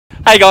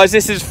Hey guys,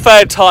 this is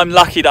third time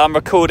lucky that I'm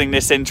recording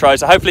this intro,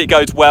 so hopefully it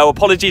goes well.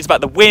 Apologies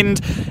about the wind,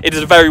 it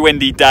is a very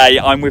windy day.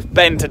 I'm with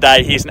Ben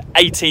today. He's an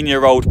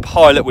 18-year-old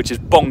pilot, which is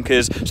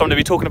bonkers. So I'm going to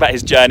be talking about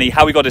his journey,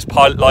 how he got his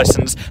pilot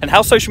licence, and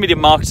how social media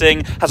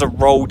marketing has a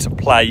role to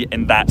play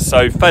in that.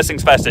 So first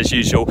things first, as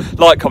usual,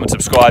 like, comment,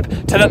 subscribe,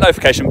 turn that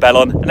notification bell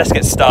on, and let's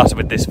get started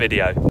with this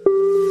video.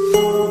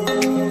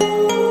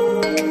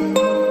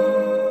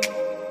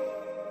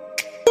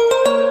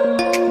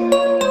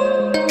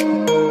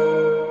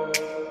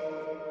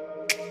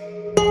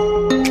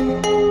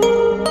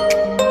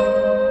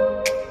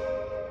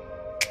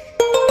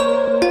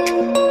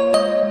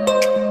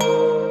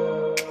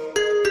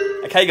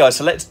 Okay guys,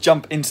 so let's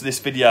jump into this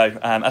video.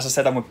 As I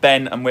said, I'm with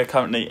Ben and we're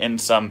currently in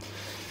some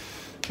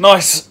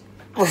nice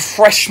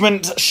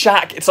refreshment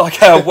shack. It's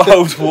like a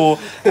World War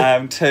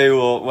II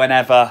or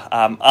whenever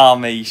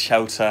army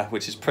shelter,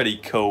 which is pretty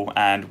cool.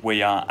 And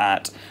we are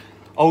at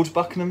Old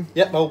Buckingham.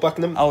 Yep, Old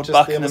Buckingham. Just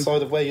Buckingham, the other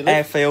side of where you live.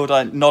 Airfield,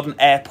 not an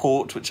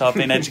airport, which I've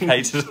been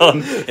educated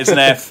on. It's an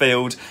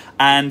airfield.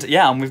 And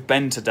yeah, I'm with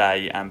Ben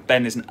today.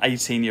 Ben is an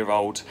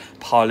 18-year-old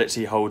pilot.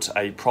 He holds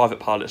a private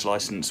pilot's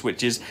licence,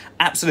 which is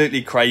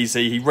absolutely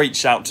crazy. He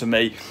reached out to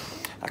me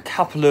a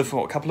couple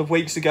of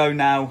weeks ago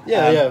now.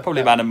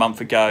 Probably about a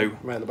month ago.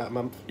 Around about a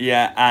month.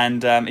 Yeah,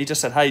 and he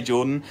just said, "Hey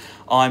Jordan,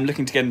 I'm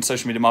looking to get into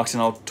social media marketing.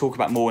 I'll talk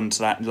about more into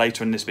that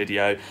later in this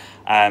video."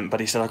 But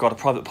he said, "I got a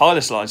private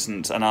pilot's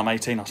license and I'm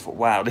 18. I thought,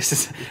 wow,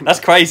 that's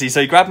crazy.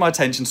 So he grabbed my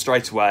attention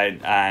straight away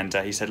and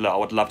he said, "Look, I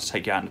would love to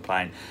take you out in the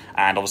plane."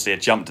 And obviously I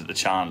jumped at the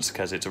chance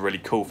because it's a really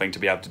cool thing to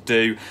be able to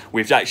do.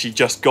 We've actually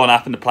just gone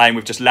up in the plane.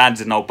 We've just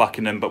landed in Old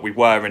Buckingham, but we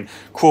were in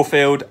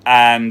Caulfield.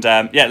 And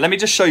yeah, let me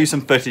just show you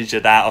some footage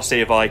of that. I'll see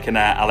if I can,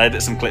 I'll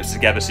edit some clips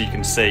together so you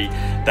can see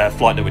the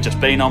flight that we've just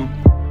been on.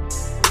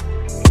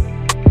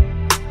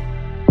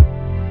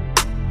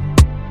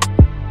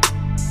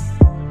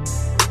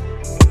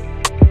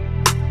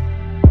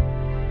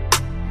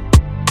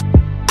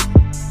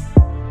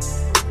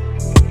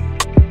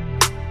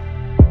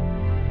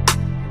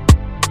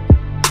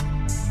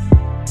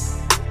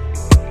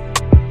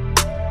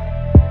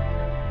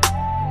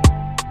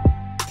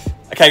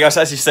 Okay guys,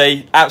 as you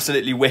see,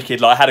 absolutely wicked.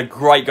 Like, I had a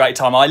great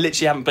time. I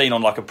literally haven't been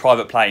on like a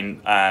private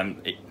plane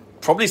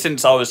probably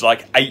since I was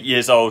like 8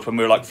 years old, when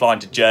we were like flying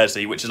to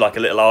Jersey, which is like a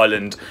little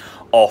island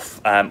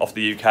off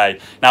the UK.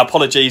 Now,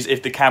 apologies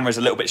if the camera is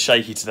a little bit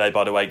shaky today,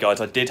 by the way,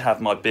 guys. I did have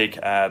my big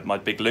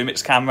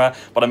Lumix camera,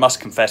 but I must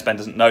confess, Ben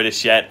doesn't know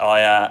this yet.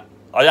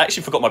 I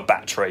actually forgot my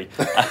battery,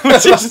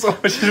 which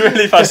is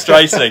really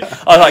frustrating.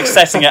 I like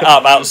setting it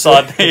up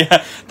outside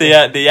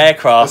the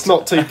aircraft. It's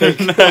not too big.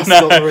 No.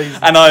 Not the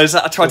reason. And I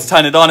tried to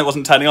turn it on, it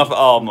wasn't turning off.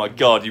 Oh my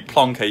god, you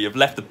plonker! You've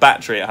left the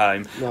battery at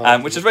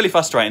home, which is really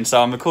frustrating.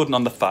 So I'm recording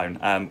on the phone,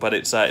 but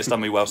it's done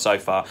me well so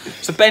far.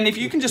 So Ben, if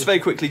you can just very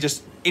quickly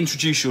just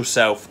introduce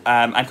yourself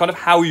and kind of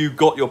how you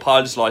got your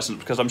pilot's license,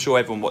 because I'm sure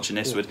everyone watching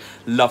this would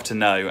love to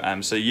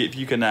know. So if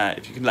you can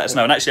let us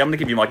know. And actually, I'm going to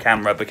give you my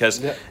camera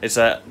because it's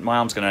my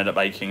arm's going to end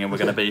up aching, and we're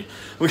going to be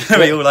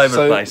all over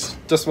the place.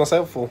 Just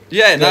myself, or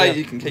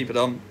you can keep it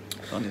on.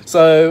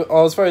 So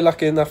I was very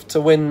lucky enough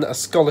to win a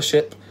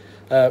scholarship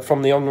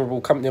from the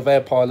Honourable Company of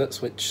Air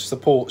Pilots, which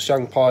supports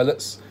young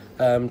pilots,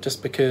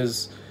 just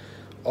because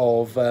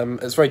of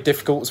it's very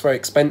difficult, it's very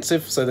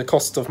expensive. So the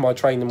cost of my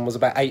training was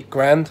about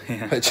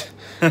 $8,000, which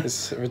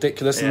is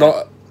ridiculous.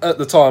 Not at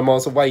the time, I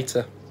was a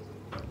waiter,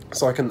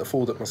 so I couldn't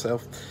afford it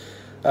myself.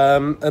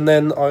 And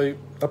then I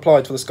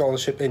applied for the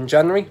scholarship in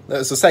January. That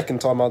was the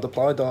second time I'd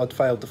applied. I'd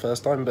failed the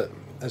first time, but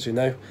as you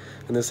know,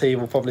 and as he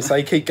will probably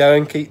say, keep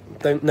going,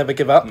 don't never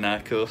give up. No,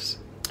 of course.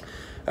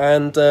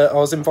 And I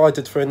was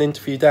invited for an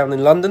interview down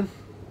in London,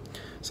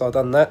 so I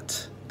done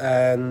that.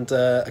 And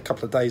a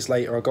couple of days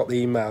later, I got the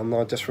email, and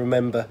I just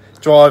remember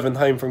driving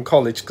home from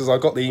college, because I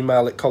got the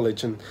email at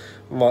college, and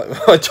my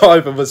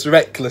driver was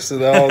reckless,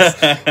 and I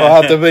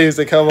had the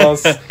music, I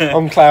was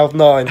on cloud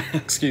nine,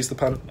 excuse the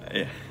pun.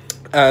 Yeah.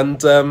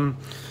 And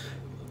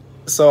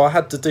so I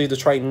had to do the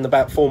training in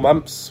about 4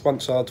 months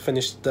once I'd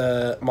finished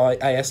my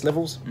AS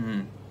levels.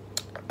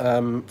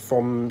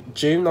 From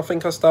June, I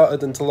think I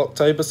started, until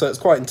October, so it's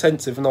quite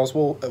intensive, and I was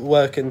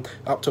working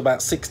up to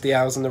about 60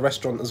 hours in the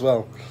restaurant as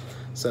well.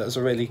 So it was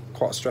a really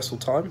quite a stressful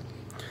time.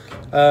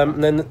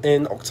 And then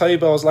in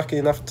October, I was lucky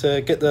enough to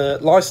get the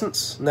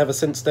licence. And ever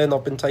since then,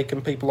 I've been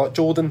taking people like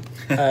Jordan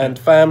and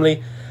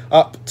family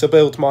up to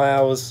build my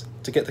hours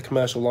to get the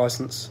commercial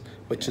licence,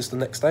 which is the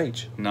next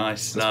stage.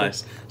 Nice.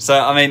 So,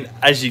 I mean,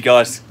 as you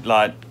guys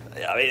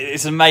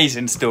it's an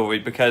amazing story,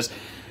 because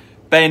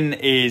Ben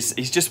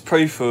he's just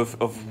proof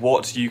of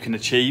what you can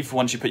achieve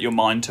once you put your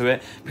mind to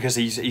it, because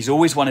he's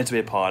always wanted to be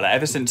a pilot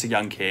ever since a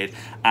young kid,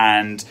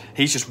 and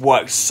he's just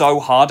worked so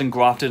hard and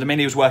grafted. I mean,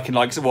 he was working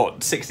like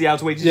 60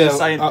 hours a week, did you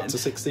say? Up to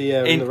 60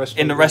 in the restaurant.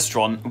 In the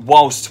restaurant,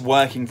 whilst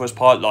working for his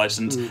pilot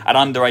licence at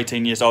under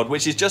 18 years old,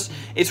 which is just,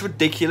 it's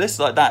ridiculous.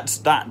 Like,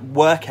 that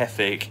work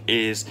ethic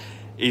is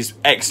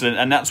excellent,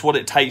 and that's what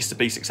it takes to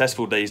be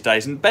successful these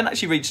days. And Ben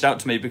actually reached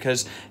out to me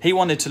because he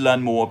wanted to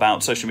learn more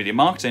about social media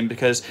marketing,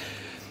 because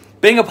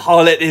being a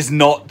pilot is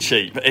not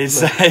cheap.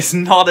 It's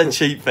not a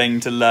cheap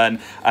thing to learn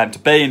to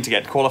be and to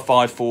get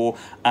qualified for.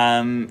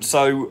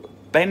 So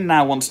Ben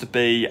now wants to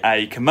be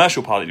a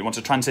commercial pilot. He wants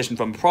to transition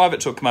from a private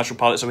to a commercial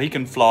pilot so he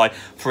can fly,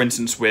 for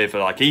instance, with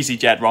like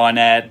EasyJet,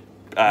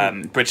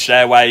 Ryanair, British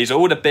Airways,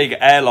 all the big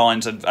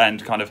airlines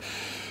and kind of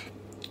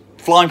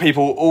flying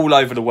people all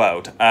over the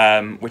world,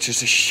 which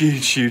is a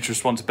huge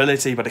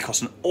responsibility, but it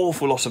costs an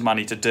awful lot of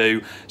money to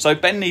do. So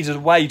Ben needs a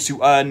way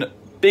to earn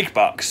big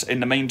bucks in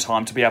the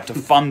meantime to be able to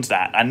fund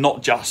that, and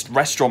not just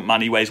restaurant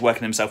money where he's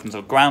working himself into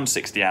the ground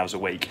 60 hours a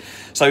week.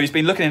 So he's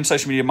been looking into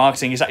social media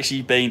marketing. He's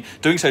actually been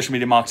doing social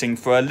media marketing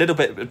for a little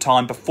bit of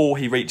time before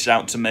he reached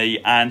out to me,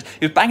 and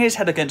he was banging his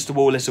head against the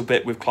wall a little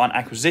bit with client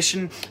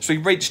acquisition. So he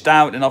reached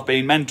out, and I've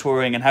been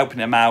mentoring and helping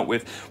him out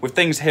with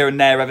things here and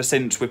there ever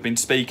since we've been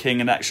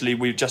speaking. And actually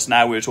we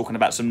were talking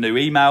about some new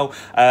email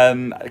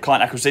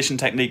client acquisition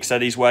techniques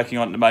that he's working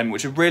on at the moment,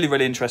 which are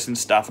really interesting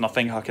stuff, and I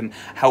think I can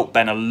help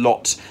Ben a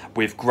lot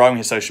with growing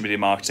his social media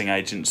marketing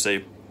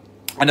agency.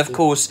 And of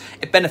course,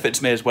 it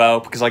benefits me as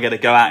well because I get to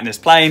go out in this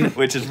plane,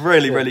 which is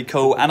really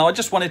cool. And I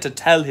just wanted to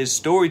tell his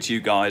story to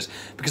you guys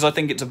because I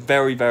think it's a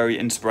very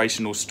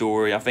inspirational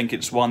story. I think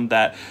it's one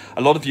that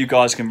a lot of you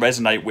guys can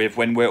resonate with.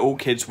 When we're all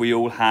kids, we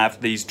all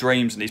have these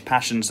dreams and these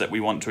passions that we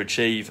want to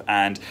achieve.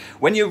 And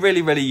when you're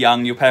really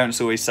young, your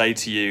parents always say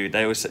to you,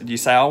 you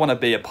say, I want to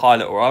be a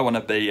pilot or I want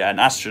to be an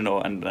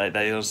astronaut. And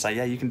they always say,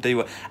 yeah, you can do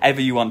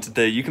whatever you want to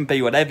do. You can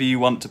be whatever you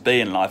want to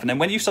be in life. And then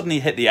when you suddenly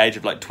hit the age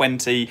of like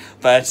 20,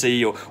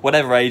 30 or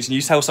whatever age, and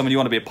you tell someone you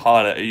want to be a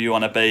pilot or you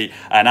want to be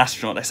an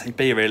astronaut, they say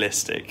be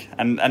realistic.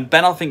 And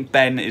Ben, I think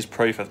Ben is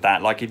proof of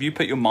that. Like, if you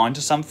put your mind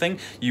to something,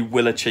 you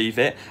will achieve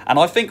it. And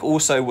I think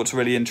also what's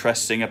really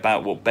interesting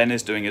about what Ben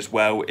is doing as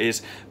well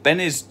is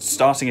Ben is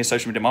starting his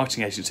social media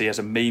marketing agency as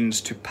a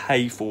means to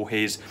pay for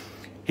his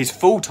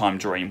full-time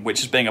dream,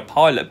 which is being a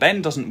pilot.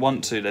 Ben doesn't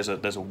want to. There's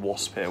a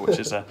wasp here, which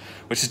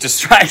is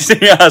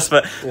distracting us.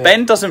 But yeah.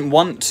 Ben doesn't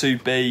want to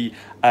be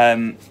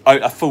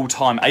a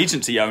full-time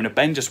agency owner.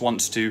 Ben just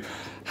wants to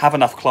have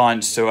enough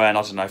clients to earn,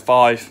 I don't know,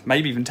 £5,000,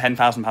 maybe even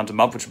 £10,000 a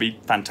month, which would be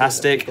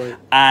fantastic,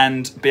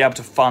 and be able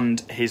to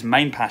fund his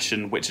main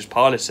passion, which is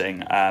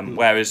piloting.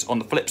 Whereas on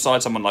the flip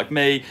side, someone like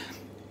me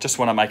just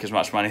want to make as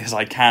much money as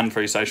I can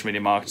through social media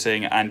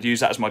marketing and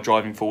use that as my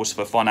driving force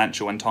for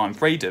financial and time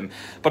freedom.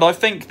 But I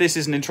think this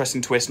is an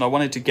interesting twist, and I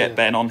wanted to get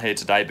Ben on here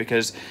today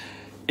because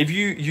if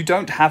you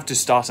don't have to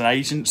start an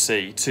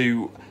agency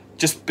to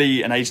just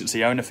be an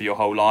agency owner for your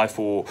whole life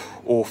or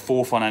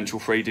for financial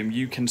freedom.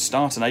 You can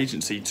start an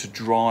agency to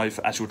drive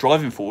as your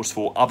driving force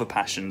for other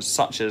passions,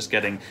 such as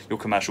getting your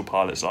commercial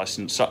pilot's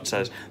license, such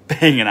as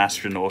being an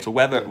astronaut, or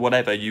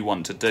whatever you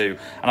want to do.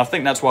 And I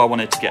think that's why I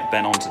wanted to get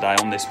Ben on today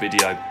on this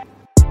video.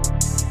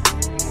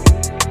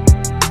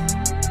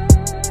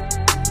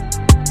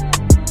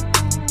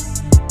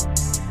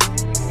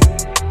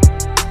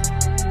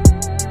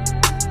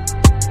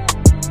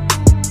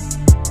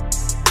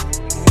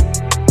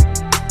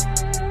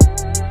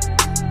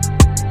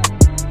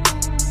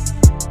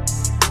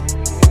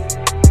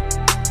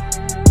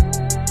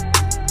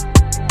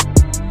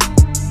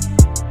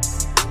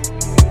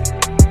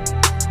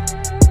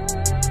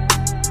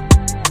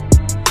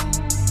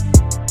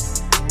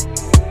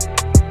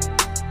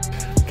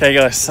 Okay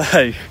guys,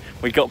 so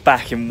we got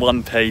back in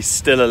one piece,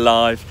 still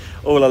alive,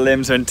 all our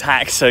limbs are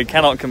intact, so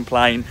cannot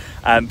complain.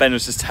 Ben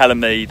was just telling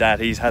me that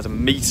he has a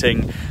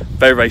meeting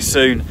very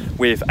soon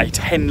with a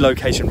 10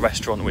 location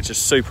restaurant, which is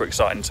super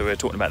exciting. So we're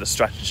talking about the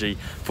strategy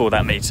for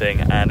that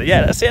meeting, and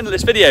yeah, that's the end of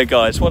this video,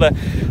 guys. What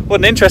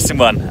an interesting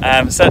one.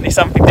 Certainly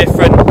something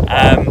different.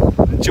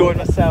 Enjoyed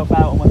myself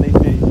out on one of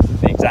these views. This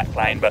is the exact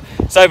plane, but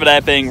it's over there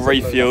being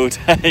refueled.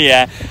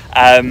 Yeah.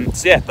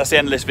 So yeah, that's the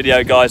end of this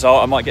video, guys.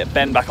 I might get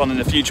Ben back on in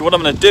the future. What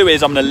I'm going to do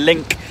is I'm going to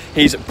link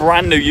his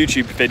brand new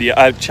YouTube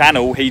video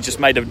channel. He just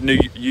made a new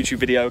YouTube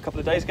video a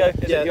couple of days ago.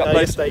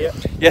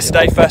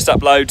 Yesterday, first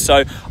upload.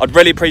 So I'd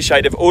really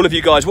appreciate if all of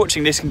you guys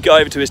watching this can go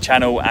over to his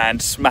channel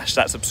and smash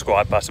that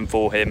subscribe button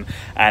for him,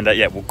 and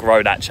yeah, we'll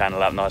grow that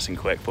channel up nice and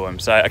quick for him.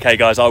 So okay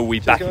guys, I will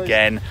be back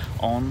again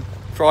on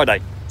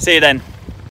Friday. See you then.